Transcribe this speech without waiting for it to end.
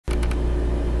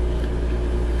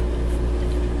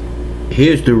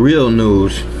here's the real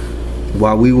news.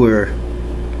 While we were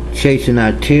chasing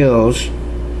our tails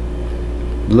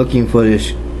looking for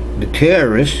the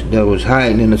terrorist that was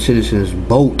hiding in a citizen's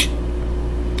boat,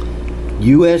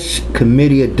 U.S.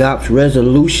 committee adopts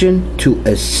resolution to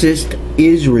assist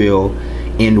Israel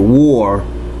in war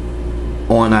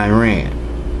on Iran.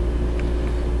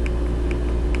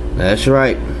 That's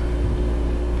right.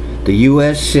 The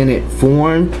U.S. Senate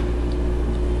Foreign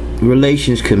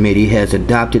Relations Committee has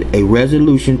adopted a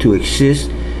resolution to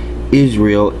assist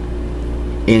Israel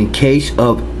in case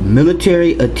of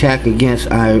military attack against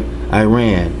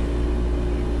Iran,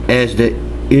 as the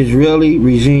Israeli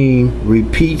regime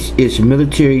repeats its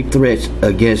military threats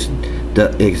against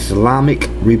the Islamic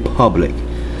Republic.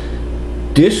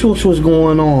 This was what's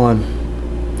going on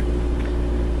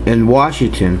in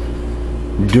Washington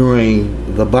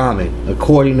during the bombing,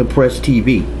 according to Press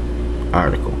TV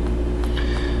article.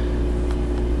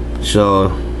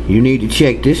 So you need to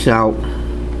check this out.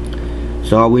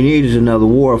 So all we need is another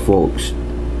war, folks,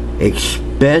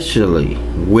 especially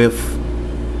with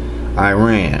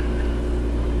Iran.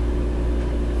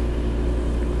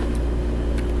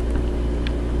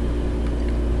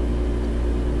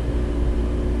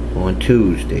 On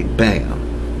Tuesday,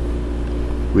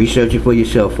 bam. Research it for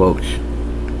yourself, folks.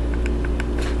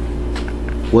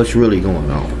 What's really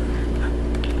going on?